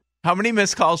 How many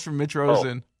missed calls from Mitch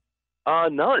Rosen?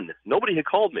 None. Nobody had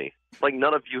called me.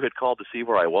 None of you had called to see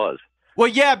where I was. Well,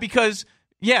 yeah, because...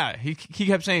 Yeah, he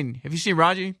kept saying, "Have you seen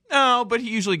Raji?" No, but he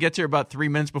usually gets here about 3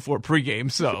 minutes before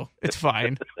pregame, so it's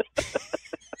fine.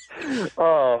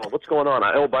 Oh, what's going on?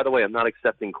 Oh, by the way, I'm not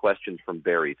accepting questions from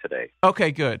Barry today.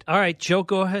 Okay, good. All right, Joe,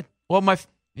 go ahead. Well, we'll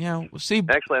see.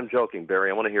 Actually, I'm joking,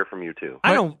 Barry. I want to hear from you, too.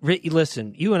 I don't...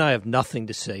 Listen, you and I have nothing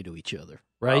to say to each other,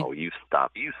 right? Oh, you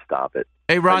stop it.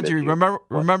 Hey, Ranji,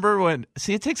 remember when...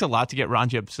 See, it takes a lot to get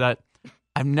Ranji upset.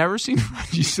 I've never seen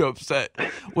Ranji so upset.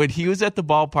 When he was at the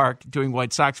ballpark doing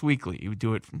White Sox Weekly, he would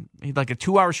do it he'd a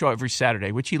 2-hour show every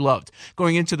Saturday, which he loved.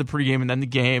 Going into the pregame and then the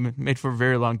game, it made for a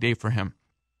very long day for him.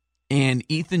 And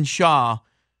Ethan Shaw.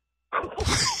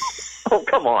 Oh,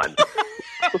 come on.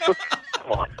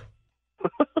 Come on.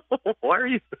 Why are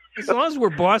you? As long as we're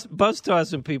buzz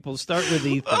tossing people, start with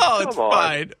Ethan. Oh, it's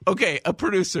fine. Okay, a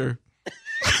producer.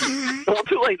 Well,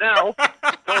 too late now.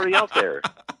 It's already out there.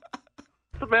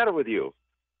 What's the matter with you?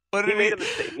 He made a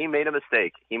mistake. He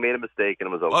made a mistake, and it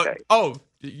was okay. Oh,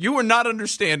 you were not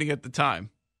understanding at the time.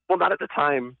 Well, not at the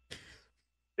time.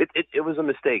 It was a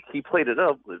mistake. He played it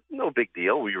up. No big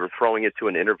deal. We were throwing it to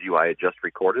an interview I had just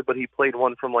recorded, but he played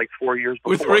one from 4 years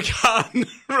before. With Rick Hahn,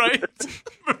 right?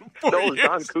 No, it was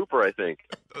Don Cooper, I think.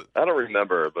 I don't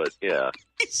remember, but yeah.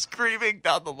 He's screaming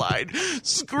down the line.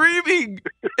 Screaming!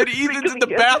 And Ethan's in the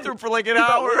bathroom for an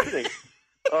hour.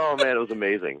 Oh, man, it was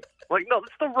amazing. No,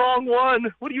 that's the wrong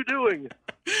one. What are you doing?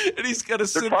 And he's got to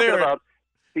sit there.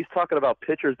 He's talking about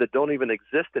pitchers that don't even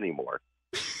exist anymore.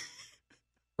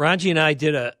 Ranji and I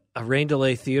did a rain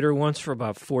delay theater once for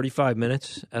about 45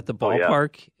 minutes at the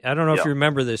ballpark. Oh, yeah. I don't know if you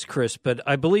remember this, Chris, but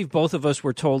I believe both of us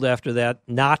were told after that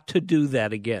not to do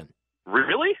that again.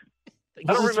 Really?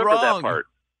 I don't remember that part.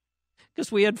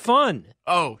 Because we had fun.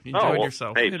 Oh, you enjoyed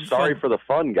yourself. Hey, sorry for the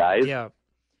fun, guys. Yeah.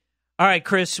 All right,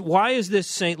 Chris, why is this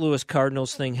St. Louis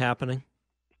Cardinals thing happening?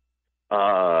 Hell,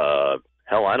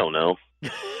 I don't know.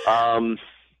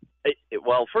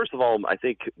 Well, first of all, I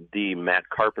think the Matt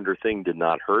Carpenter thing did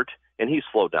not hurt, and he's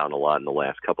slowed down a lot in the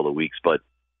last couple of weeks, but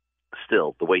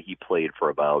still, the way he played for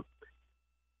about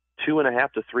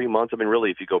 2.5 to 3 months, I mean,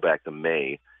 really, if you go back to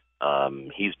May,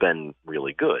 he's been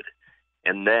really good.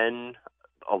 And then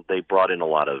they brought in a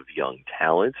lot of young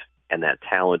talent, and that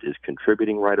talent is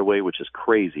contributing right away, which is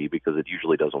crazy because it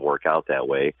usually doesn't work out that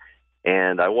way.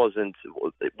 And I wasn't,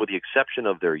 with the exception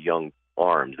of their young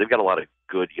arms, they've got a lot of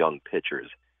good young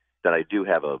pitchers that I do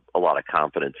have a lot of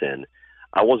confidence in.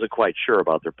 I wasn't quite sure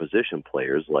about their position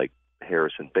players like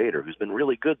Harrison Bader, who's been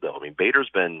really good, though. I mean,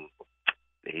 Bader's been,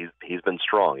 he's been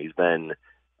strong. He's been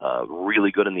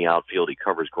really good in the outfield. He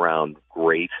covers ground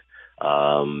great.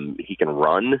 He can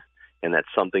run, and that's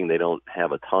something they don't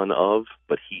have a ton of,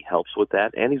 but he helps with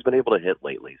that, and he's been able to hit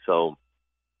lately. So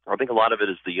I think a lot of it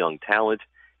is the young talent.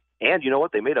 And you know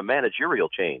what? They made a managerial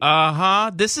change.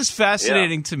 This is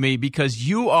fascinating to me because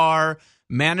you are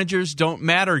managers don't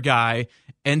matter guy,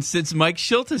 and since Mike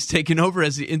Shildt has taken over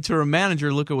as the interim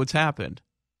manager, look at what's happened.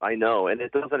 I know, and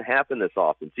it doesn't happen this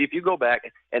often. See, if you go back,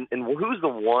 and who's the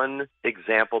one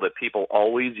example that people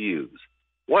always use?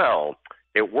 Well,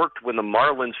 it worked when the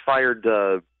Marlins fired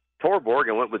Torborg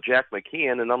and went with Jack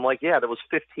McKeon, and I'm like, yeah, that was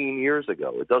 15 years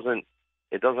ago. It doesn't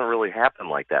really happen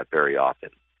like that very often.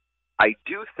 I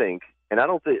do think, and I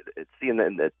don't think,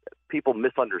 that people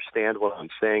misunderstand what I'm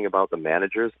saying about the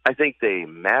managers. I think they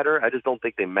matter. I just don't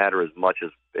think they matter as much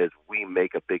as we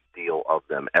make a big deal of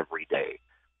them every day.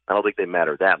 I don't think they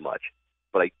matter that much.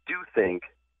 But I do think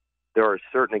there are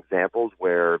certain examples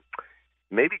where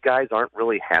maybe guys aren't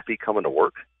really happy coming to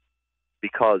work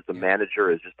because the manager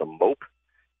is just a mope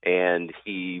and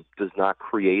he does not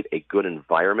create a good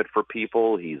environment for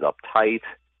people. He's uptight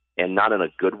and not in a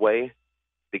good way.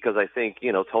 Because I think,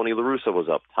 Tony La Russa was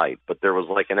uptight, but there was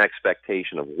like an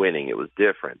expectation of winning. It was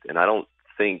different. And I don't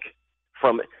think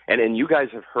and you guys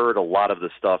have heard a lot of the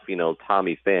stuff,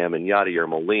 Tommy Pham and Yadier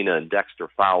Molina and Dexter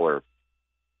Fowler.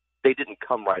 They didn't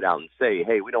come right out and say,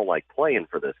 hey, we don't like playing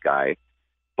for this guy.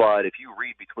 But if you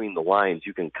read between the lines,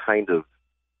 you can kind of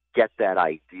get that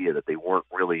idea that they weren't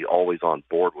really always on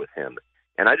board with him.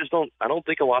 And I don't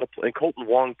think a lot of, and Colton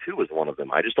Wong too is one of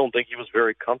them. I just don't think he was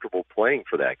very comfortable playing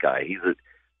for that guy.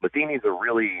 Matheny's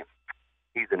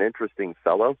he's an interesting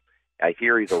fellow. I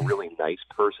hear he's a really nice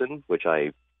person, which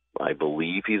I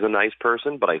believe he's a nice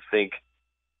person, but I think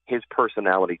his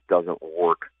personality doesn't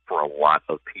work for a lot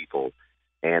of people,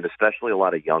 and especially a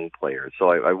lot of young players.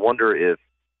 So I wonder if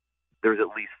there's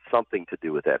at least something to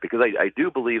do with that, because I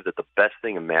do believe that the best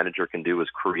thing a manager can do is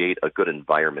create a good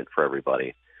environment for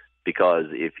everybody. Because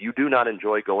if you do not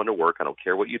enjoy going to work, I don't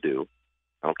care what you do,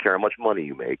 I don't care how much money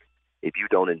you make, if you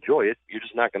don't enjoy it, you're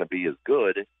just not going to be as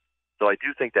good. So I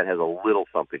do think that has a little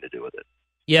something to do with it.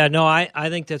 Yeah, no, I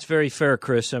think that's very fair,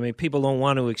 Chris. I mean, people don't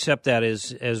want to accept that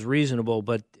as reasonable,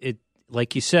 but it,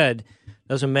 like you said,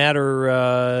 doesn't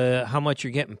matter how much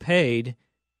you're getting paid.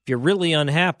 If you're really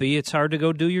unhappy, it's hard to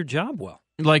go do your job well.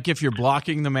 Like if you're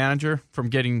blocking the manager from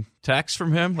getting texts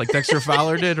from him, like Dexter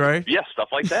Fowler did, right? Yeah, stuff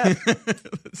like that.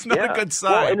 It's not a good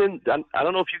sign. Well, and then I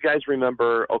don't know if you guys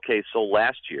remember, okay, so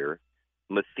last year,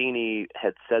 Matheny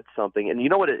had said something, and you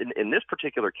know what, in this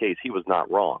particular case, he was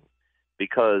not wrong,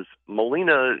 because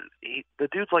the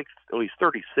dude's like, he's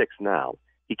 36 now.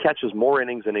 He catches more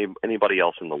innings than anybody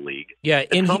else in the league. Yeah,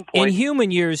 in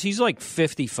human years, he's like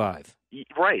 55.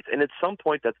 Right, and at some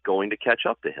point, that's going to catch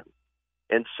up to him.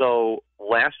 And so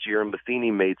last year,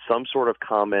 Matheny made some sort of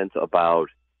comment about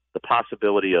the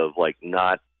possibility of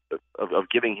of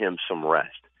giving him some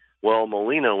rest. Well,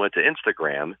 Molina went to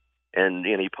Instagram and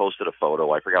he posted a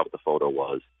photo. I forgot what the photo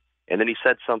was. And then he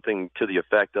said something to the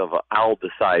effect of, I'll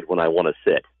decide when I want to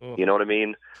sit. You know what I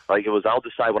mean? Like it was, I'll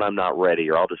decide when I'm not ready,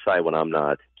 or I'll decide when I'm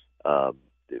not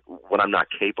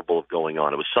capable of going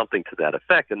on. It was something to that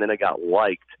effect. And then it got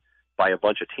liked by a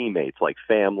bunch of teammates. Like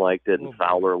Pham liked it and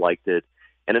Fowler liked it.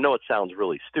 And I know it sounds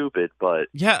really stupid, but...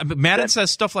 Yeah, but Madden says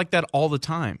stuff like that all the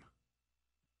time.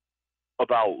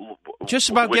 About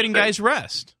getting guys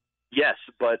rest. Yes,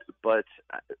 but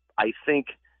I think...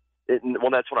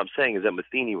 that's what I'm saying, is that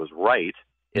Matheny was right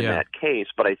in that case,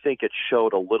 but I think it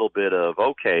showed a little bit of,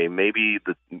 okay, maybe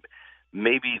the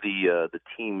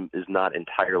team is not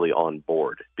entirely on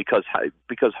board. Because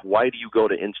why do you go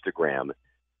to Instagram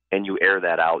and you air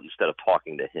that out instead of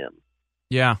talking to him?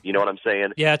 Yeah. You know what I'm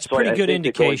saying? Yeah, it's a pretty good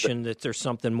indication that there's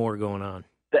something more going on.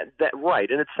 That right,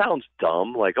 and it sounds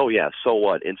dumb, like, oh yeah, so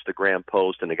what, Instagram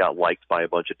post and it got liked by a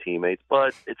bunch of teammates,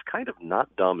 but it's kind of not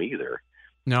dumb either.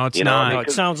 No, it's not. No,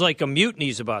 it sounds like a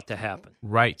mutiny's about to happen.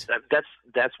 Right.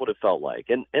 That's what it felt like.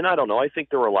 And I don't know, I think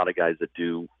there were a lot of guys that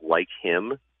do like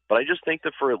him, but I just think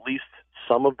that for at least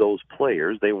some of those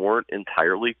players, they weren't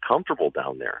entirely comfortable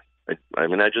down there. I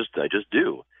mean, I just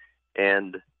do.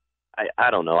 And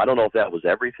I don't know. I don't know if that was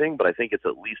everything, but I think it's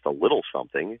at least a little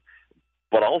something.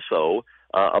 But also,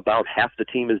 about half the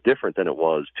team is different than it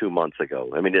was 2 months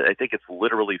ago. I mean, I think it's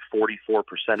literally 44%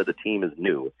 of the team is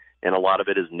new, and a lot of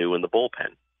it is new in the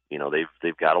bullpen. You know,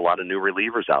 they've got a lot of new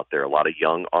relievers out there, a lot of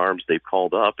young arms they've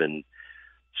called up, and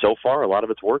so far, a lot of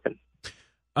it's working.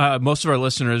 Most of our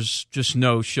listeners just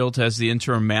know Shildt as the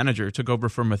interim manager, took over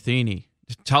from Matheny.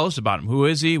 Tell us about him. Who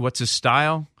is he? What's his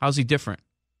style? How's he different?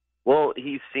 Well,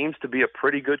 he seems to be a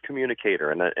pretty good communicator,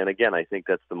 and again, I think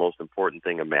that's the most important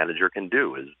thing a manager can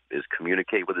do is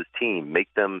communicate with his team,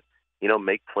 make them,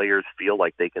 make players feel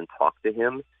like they can talk to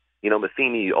him.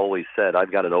 Matheny always said,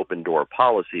 "I've got an open door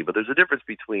policy," but there's a difference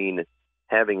between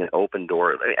having an open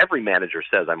door. Every manager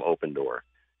says, "I'm open door,"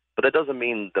 but that doesn't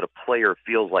mean that a player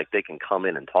feels like they can come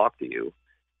in and talk to you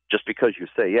just because you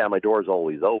say, "Yeah, my door is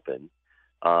always open."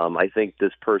 I think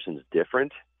this person's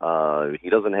different. He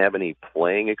doesn't have any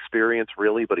playing experience,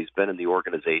 really, but he's been in the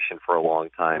organization for a long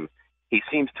time. He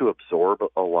seems to absorb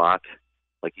a lot.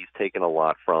 Like, he's taken a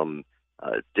lot from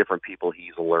different people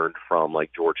he's learned from,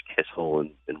 like George Kissel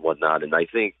and whatnot. And I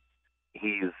think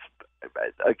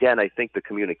I think the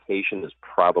communication is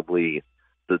probably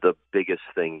the biggest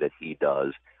thing that he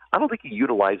does. I don't think he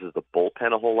utilizes the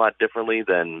bullpen a whole lot differently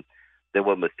than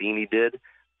what Matheny did.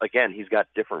 Again, he's got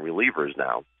different relievers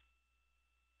now.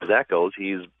 As that goes,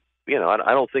 I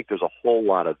don't think there's a whole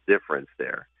lot of difference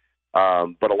there.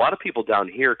 But a lot of people down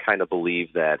here kind of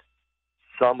believe that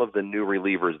some of the new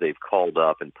relievers they've called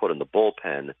up and put in the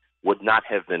bullpen would not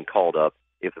have been called up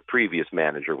if the previous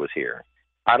manager was here.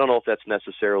 I don't know if that's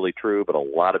necessarily true, but a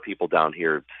lot of people down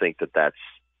here think that that's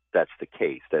the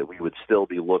case, that we would still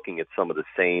be looking at some of the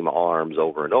same arms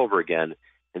over and over again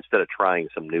instead of trying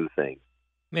some new things.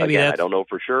 Maybe I don't know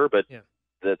for sure, but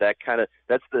that's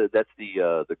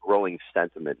the growing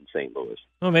sentiment in St. Louis.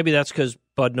 Well, maybe that's because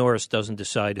Bud Norris doesn't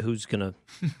decide who's gonna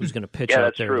pitch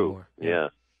out there anymore. Yeah.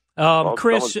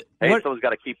 Chris, someone's got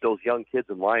to keep those young kids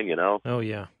in line, Oh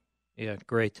yeah,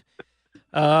 great.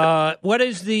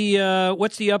 What's the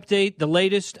update, the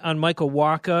latest on Michael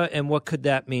Wacha, and what could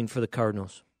that mean for the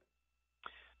Cardinals?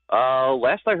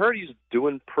 Last I heard, he's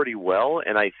doing pretty well,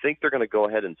 and I think they're going to go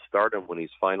ahead and start him when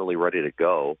he's finally ready to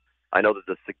go. I know that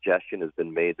the suggestion has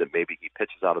been made that maybe he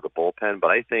pitches out of the bullpen,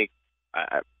 but I think,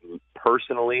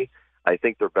 personally, I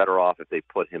think they're better off if they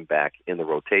put him back in the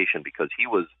rotation because he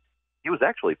was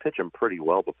actually pitching pretty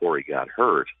well before he got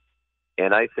hurt.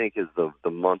 And I think as the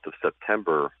month of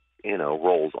September,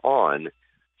 rolls on,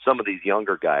 some of these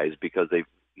younger guys, because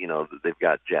they've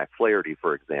got Jack Flaherty,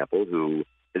 for example, who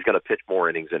is going to pitch more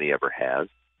innings than he ever has.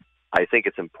 I think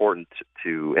it's important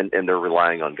and they're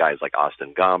relying on guys like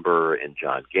Austin Gomber and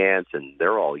John Gantz, and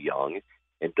they're all young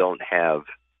and don't have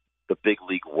the big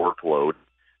league workload,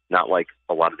 not like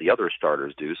a lot of the other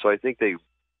starters do. So I think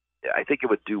it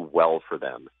would do well for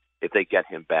them if they get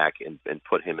him back and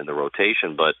put him in the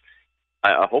rotation. But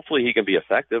hopefully he can be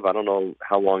effective. I don't know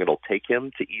how long it'll take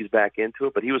him to ease back into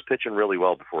it, but he was pitching really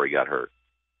well before he got hurt.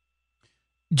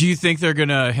 Do you think they're going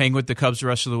to hang with the Cubs the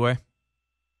rest of the way?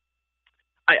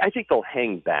 I think they'll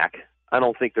hang back. I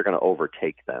don't think they're going to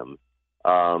overtake them.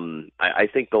 I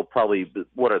think they'll probably,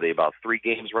 what are they, about 3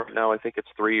 games right now? I think it's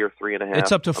 3 or 3.5.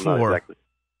 It's up to 4.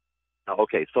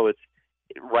 Okay, so it's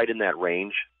right in that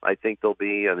range. I think they'll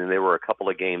be. I mean, they were a couple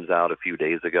of games out a few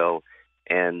days ago,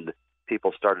 and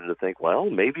people started to think, well,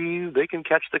 maybe they can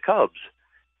catch the Cubs.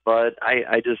 But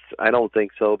I don't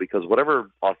think so, because whatever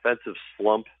offensive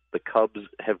slump the Cubs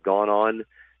have gone on,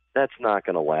 that's not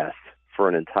going to last for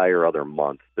an entire other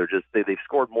month. They've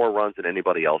scored more runs than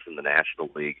anybody else in the National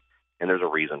League, and there's a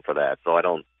reason for that. So I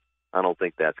don't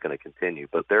think that's going to continue.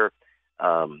 But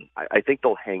I think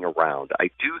they'll hang around. I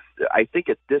think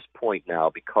at this point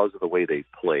now, because of the way they've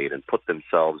played and put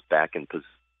themselves back in position,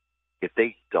 if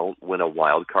they don't win a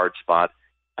wild card spot,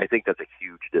 I think that's a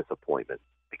huge disappointment,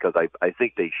 because I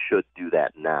think they should do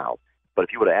that now. But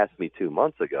if you would have asked me 2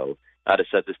 months ago, I'd have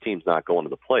said this team's not going to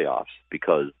the playoffs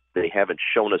because they haven't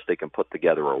shown us they can put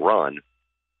together a run.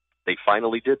 They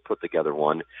finally did put together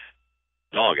one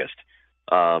in August.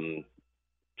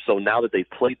 So now that they've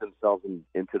played themselves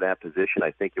into that position,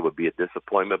 I think it would be a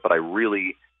disappointment, but I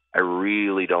really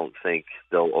don't think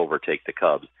they'll overtake the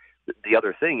Cubs. The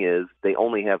other thing is they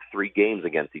only have 3 games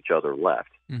against each other left,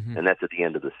 and that's at the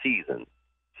end of the season.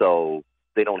 So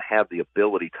they don't have the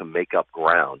ability to make up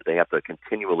ground. They have to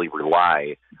continually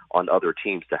rely on other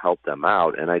teams to help them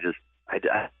out, and I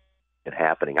it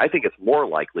happening. I think it's more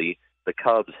likely the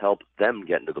Cubs help them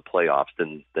get into the playoffs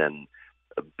than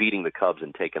beating the Cubs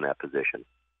and taking that position.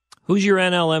 Who's your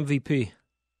NL MVP?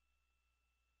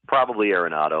 Probably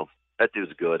Arenado. That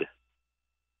dude's good.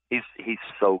 He's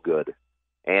so good.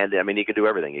 And, I mean, he can do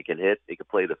everything. He can hit. He can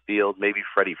play the field. Maybe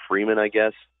Freddie Freeman, I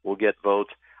guess, will get votes.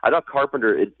 I thought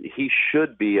Carpenter, he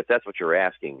should be, if that's what you're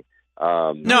asking.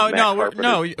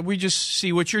 No, we just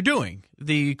see what you're doing.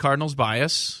 The Cardinals'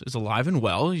 bias is alive and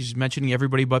well. He's mentioning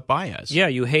everybody but Baez. Yeah,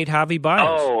 you hate Javi Baez.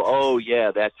 Oh,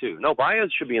 yeah, that too. No,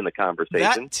 Baez should be in the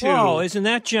conversation. That too. Oh, isn't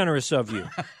that generous of you?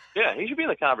 Yeah, he should be in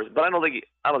the conversation, but I don't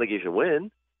think he should win.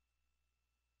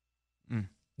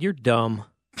 You're dumb.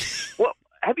 Well,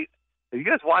 have Have you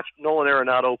guys watched Nolan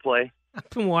Arenado play? I've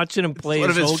been watching him play. One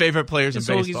of his favorite players in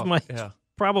baseball. He's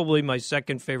probably my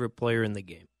second favorite player in the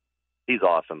game. He's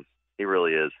awesome. He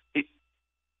really is.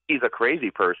 He's a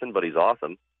crazy person, but he's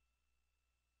awesome.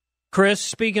 Chris,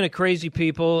 speaking of crazy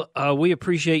people, we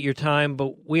appreciate your time,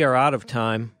 but we are out of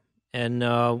time. And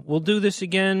we'll do this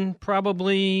again.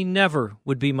 Probably never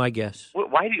would be my guess.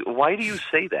 Why do you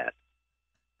say that?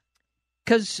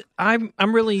 Because I'm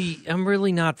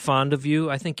really not fond of you.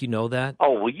 I think you know that.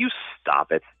 Oh, will you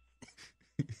stop it?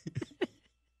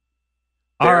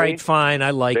 All right, fine.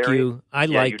 I like you. I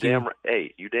like you.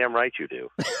 You damn right you do.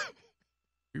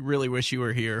 We really wish you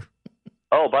were here.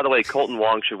 Oh, by the way, Colton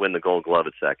Wong should win the Gold Glove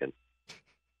at second.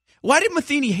 Why did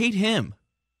Matheny hate him?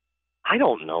 I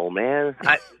don't know, man.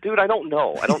 I don't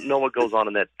know. I don't know what goes on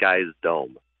in that guy's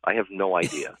dome. I have no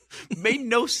idea. Made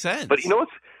no sense. But you know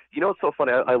what's so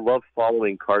funny? I love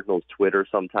following Cardinals Twitter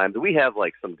sometimes. We have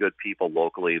like some good people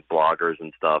locally, bloggers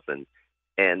and stuff, and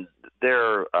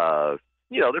they're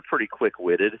they're pretty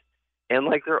quick-witted. And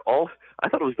like I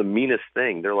thought it was the meanest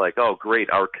thing. They're like, "Oh, great,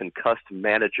 our concussed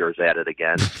manager's at it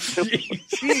again."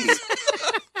 Jeez.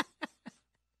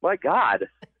 My God.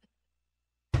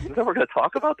 Is that we're going to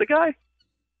talk about the guy?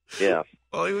 Yeah.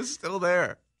 Well, he was still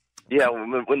there. Yeah,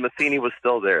 when Matheny was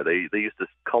still there, they used to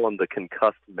call him the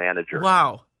concussed manager.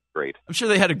 Wow. Great. I'm sure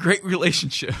they had a great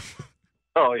relationship.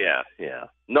 Oh, yeah.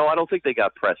 No, I don't think they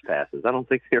got press passes. I don't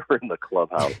think they were in the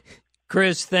clubhouse.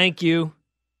 Chris, thank you.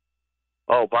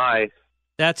 Oh, bye.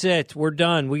 That's it. We're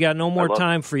done. We got no more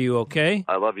time for you, okay?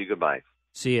 I love you. Goodbye.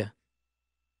 See ya.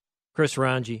 Chris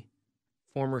Ranji,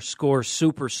 former Score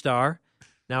superstar.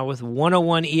 Now with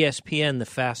 101 ESPN, the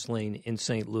Fast Lane in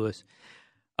St. Louis.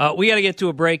 We got to get to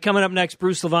a break. Coming up next,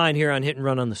 Bruce Levine here on Hit and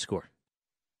Run on the Score.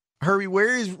 Herbie,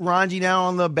 where is Ranji now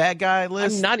on the bad guy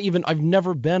list? I've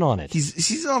never been on it.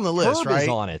 He's on the list, Herb right? is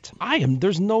on it. I am.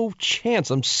 There's no chance.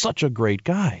 I'm such a great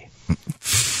guy.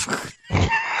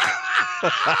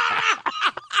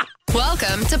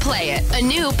 Welcome to Play It, a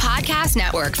new podcast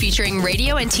network featuring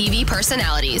radio and TV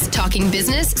personalities talking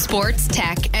business, sports,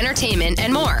 tech, entertainment,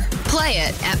 and more. Play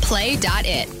it at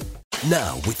play.it.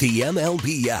 Now, with the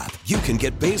MLB app, you can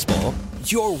get baseball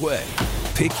your way.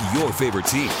 Pick your favorite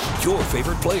team, your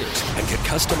favorite players, and get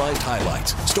customized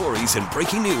highlights, stories, and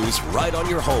breaking news right on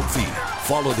your home feed.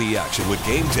 Follow the action with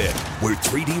Game 10, where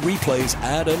 3D replays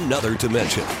add another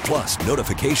dimension. Plus,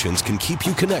 notifications can keep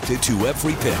you connected to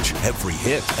every pitch, every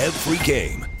hit, every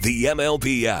game. The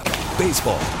MLB app.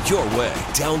 Baseball your way.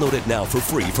 Download it now for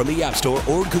free from the App Store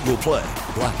or Google Play.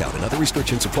 Blackout and other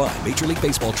restrictions apply. Major League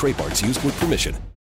Baseball trademarks used with permission.